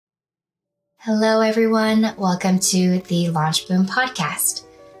Hello, everyone. Welcome to the LaunchBoom podcast.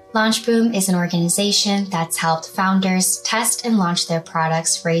 LaunchBoom is an organization that's helped founders test and launch their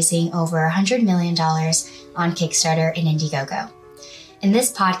products, raising over $100 million on Kickstarter and Indiegogo. In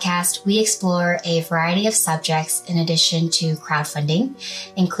this podcast, we explore a variety of subjects in addition to crowdfunding,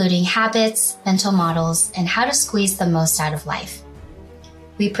 including habits, mental models, and how to squeeze the most out of life.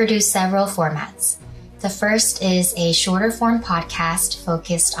 We produce several formats. The first is a shorter form podcast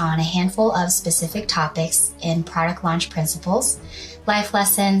focused on a handful of specific topics in product launch principles, life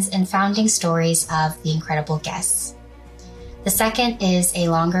lessons, and founding stories of the incredible guests. The second is a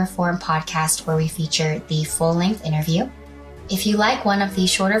longer form podcast where we feature the full-length interview. If you like one of the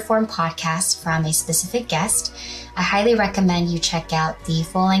shorter form podcasts from a specific guest, I highly recommend you check out the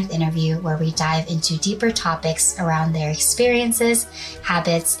full-length interview where we dive into deeper topics around their experiences,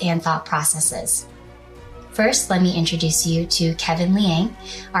 habits, and thought processes. First, let me introduce you to Kevin Liang,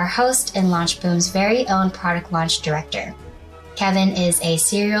 our host and LaunchBoom's very own product launch director. Kevin is a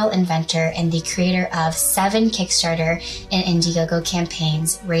serial inventor and the creator of 7 Kickstarter and Indiegogo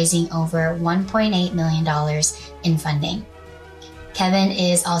campaigns, raising over $1.8 million in funding. Kevin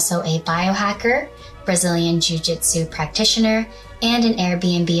is also a biohacker, Brazilian Jiu-Jitsu practitioner, and an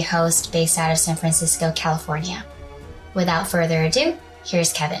Airbnb host based out of San Francisco, California. Without further ado,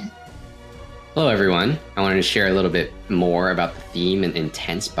 here's Kevin. Hello, everyone. I wanted to share a little bit more about the theme and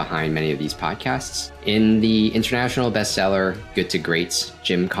intent behind many of these podcasts. In the international bestseller, Good to Greats,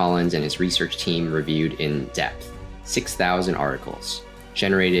 Jim Collins and his research team reviewed in depth 6,000 articles,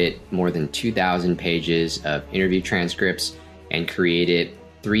 generated more than 2,000 pages of interview transcripts, and created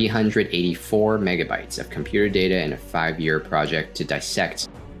 384 megabytes of computer data in a 5-year project to dissect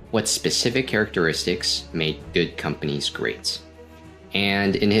what specific characteristics make good companies great.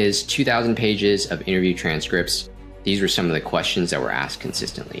 And in his 2,000 pages of interview transcripts, these were some of the questions that were asked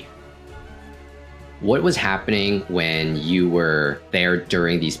consistently. What was happening when you were there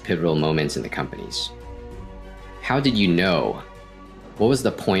during these pivotal moments in the companies? How did you know? What was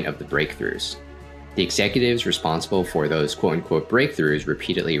the point of the breakthroughs? The executives responsible for those quote-unquote breakthroughs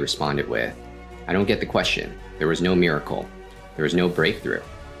repeatedly responded with, "I don't get the question. There was no miracle. There was no breakthrough.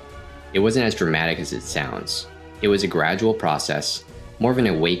 It wasn't as dramatic as it sounds. It was a gradual process, more of an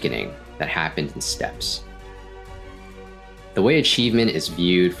awakening that happened in steps." The way achievement is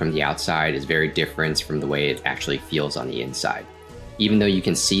viewed from the outside is very different from the way it actually feels on the inside, even though you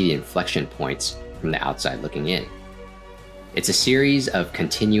can see the inflection points from the outside looking in. It's a series of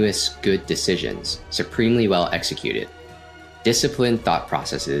continuous good decisions, supremely well executed, disciplined thought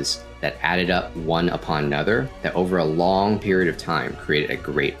processes that added up one upon another that over a long period of time created a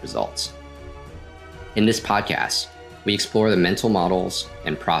great result. In this podcast, we explore the mental models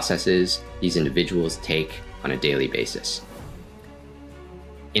and processes these individuals take on a daily basis.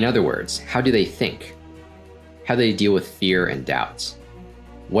 In other words, how do they think? How do they deal with fear and doubts?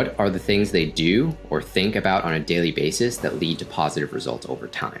 What are the things they do or think about on a daily basis that lead to positive results over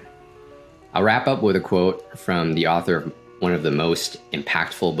time? I'll wrap up with a quote from the author of one of the most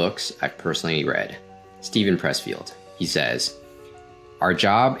impactful books I've personally read, Steven Pressfield. He says, "Our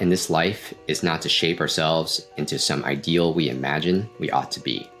job in this life is not to shape ourselves into some ideal we imagine we ought to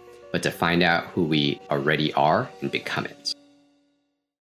be, but to find out who we already are and become it."